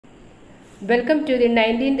Welcome to the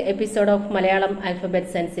 19th episode of Malayalam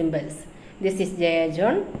Alphabets and Symbols. This is Jaya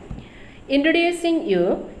John, introducing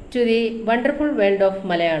you to the wonderful world of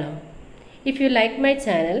Malayalam. If you like my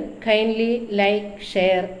channel, kindly like,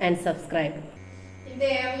 share and subscribe. In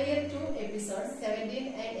the earlier two episodes,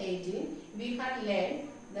 17 and 18, we had learned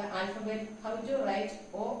the alphabet, how to write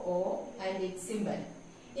O and its symbol.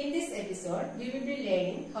 In this episode, we will be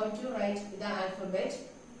learning how to write the alphabet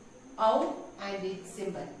O and its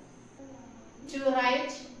symbol. To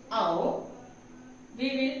write O, we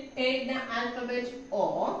will take the alphabet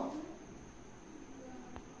O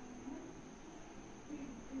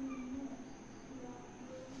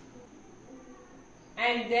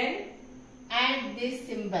and then add this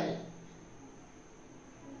symbol.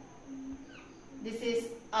 This is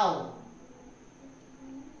O.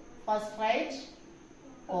 First write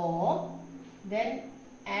O, then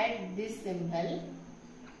add this symbol.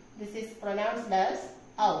 This is pronounced as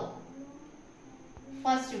O.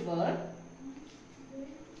 First word,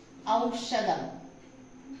 Aushadam.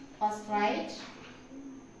 First write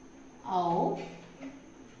O,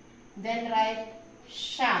 then write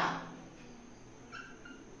Sha.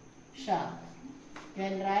 Sha.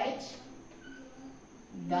 Then write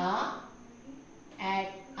Da, add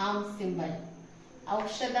symbol.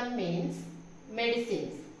 Aushadam means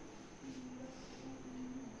medicines.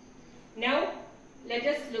 Now let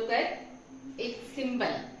us look at its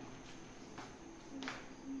symbol.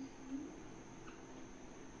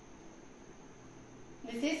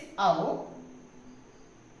 This is O.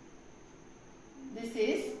 This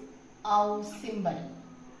is O symbol.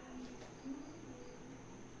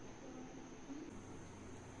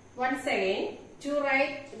 Once again, to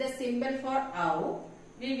write the symbol for O,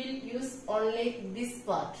 we will use only this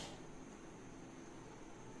part.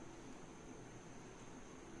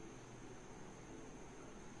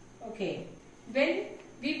 Okay. When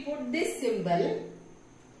we put this symbol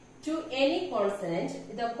to any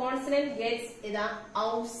consonant, the consonant gets the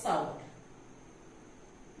O sound.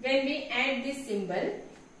 When we add this symbol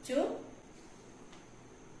to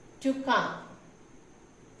Ka,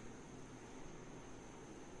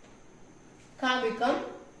 Ka become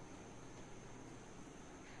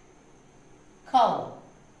cow.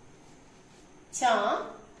 Cha,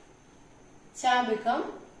 Cha become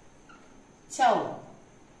chow.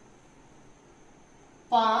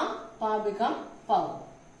 Pa, Pa become pow.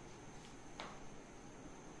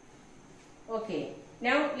 Okay,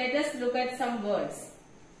 now let us look at some words.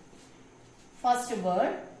 First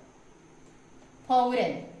word,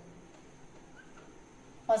 Pauran.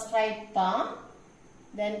 First write Pa,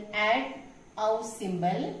 then add O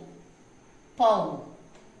symbol, Pau.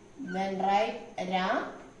 Then write Ra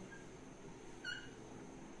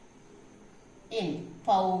in,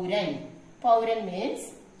 Pauran. Pauran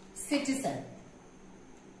means citizen.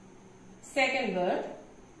 Second word,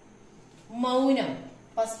 Maunam.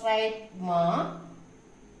 First write Ma,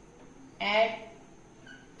 add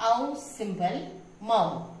O symbol,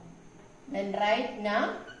 Mau. Then write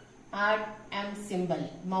Na, add M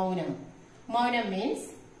symbol, Maunam. Maunam means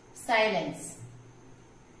silence.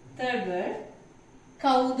 Third word,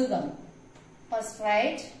 Kaudugam. First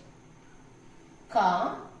write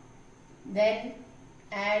Ka, then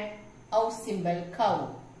add O symbol,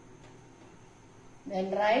 cow.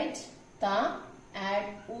 Then write Ta, add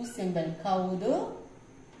U symbol, Kaudu.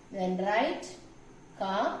 Then write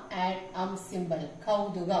Ka, add symbol,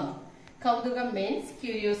 Kaudugam. Kaudugam means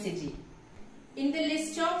curiosity. In the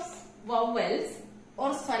list of vowels or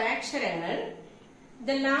swaraksharangal,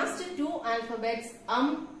 the last two alphabets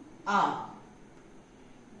are.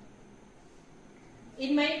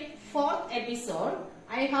 In my fourth episode,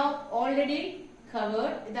 I have already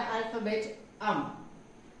covered the alphabet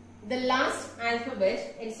The last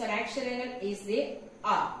alphabet in swaraksharangal is the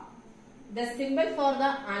A. The symbol for the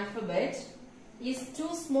alphabet is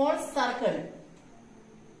two small circles.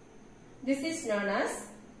 This is known as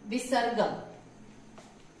Visargam.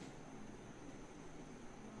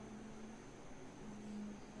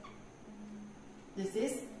 This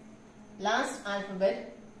is last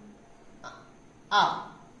alphabet A.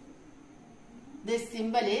 This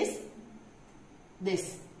symbol is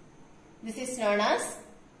this. This is known as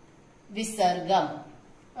Visargam.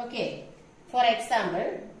 Okay. For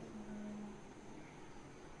example,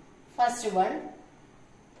 first word,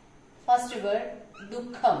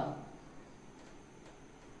 Dukham.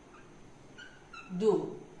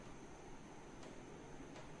 Du.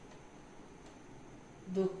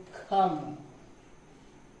 Dukham.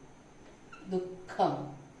 Dukham.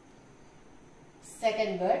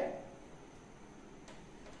 Second word,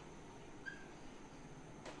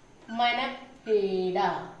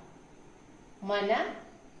 Manapeda. Mana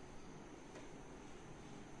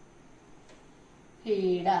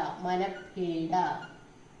Pida, Manapida.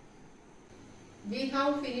 We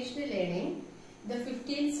have finished learning the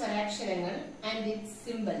 15 swaraksharangal and its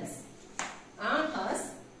symbols. A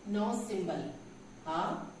has no symbol.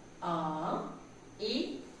 A,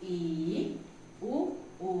 I, U,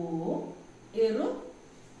 Iru,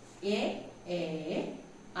 A,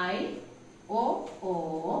 I, O,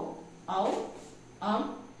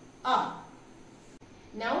 Au, A.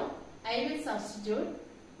 Now I will substitute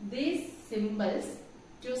these symbols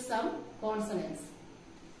to some consonants.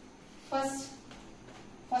 First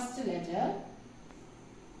letter,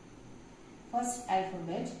 first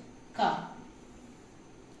alphabet, Ka.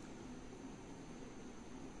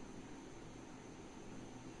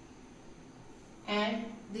 Add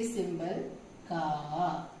the symbol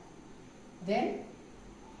Ka. Then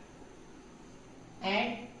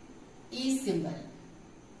add E symbol,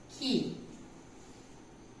 Ki.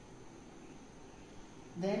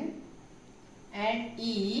 Then add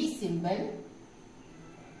E symbol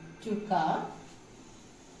to Ka.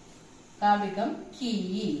 Ka become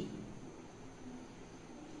Ki.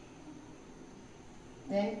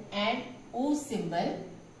 Then add U symbol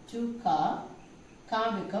to Ka.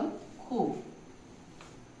 Ka become Ku.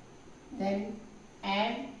 Then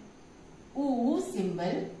add U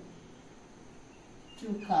symbol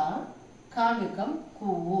to Ka. Ka become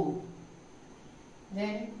Ku.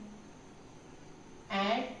 Then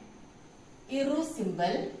add Iru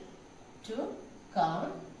symbol to Ka.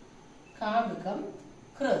 Ka become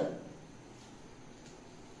Kr.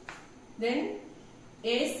 Then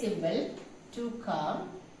A symbol to Ka.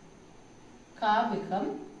 Ka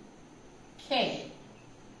become K.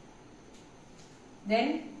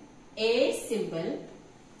 Then A symbol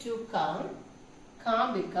to Ka.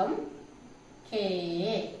 Ka become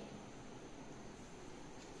K.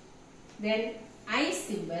 Then I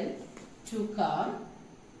symbol to Ka.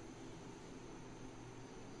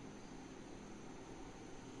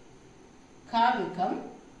 Ka become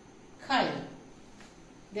Kai.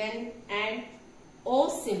 Then add O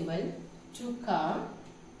symbol to Ka.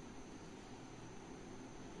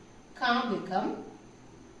 Ka become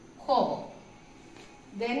Ko.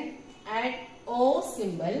 Then add O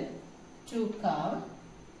symbol to Ka.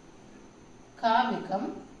 Ka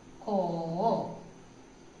become Ko.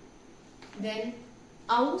 Then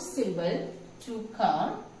Au symbol to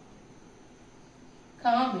Ka.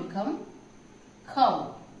 Ka become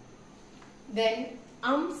Cow. Then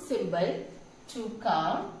symbol to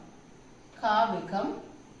Ka. Ka become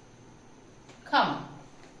Come.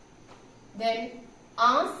 Then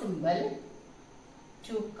A symbol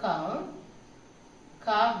to Ka.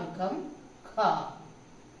 Ka become Ka.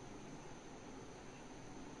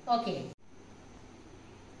 Okay.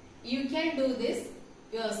 You can do this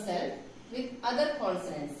yourself with other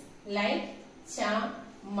consonants like Cha,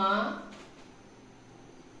 Ma,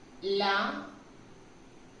 La,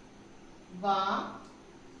 Va,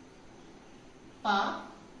 Pa,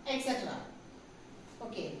 etc.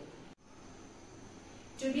 Okay.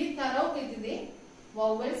 To be thorough with the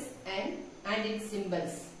vowels and its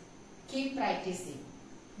symbols, keep practicing.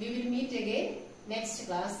 We will meet again next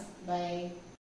class. Bye.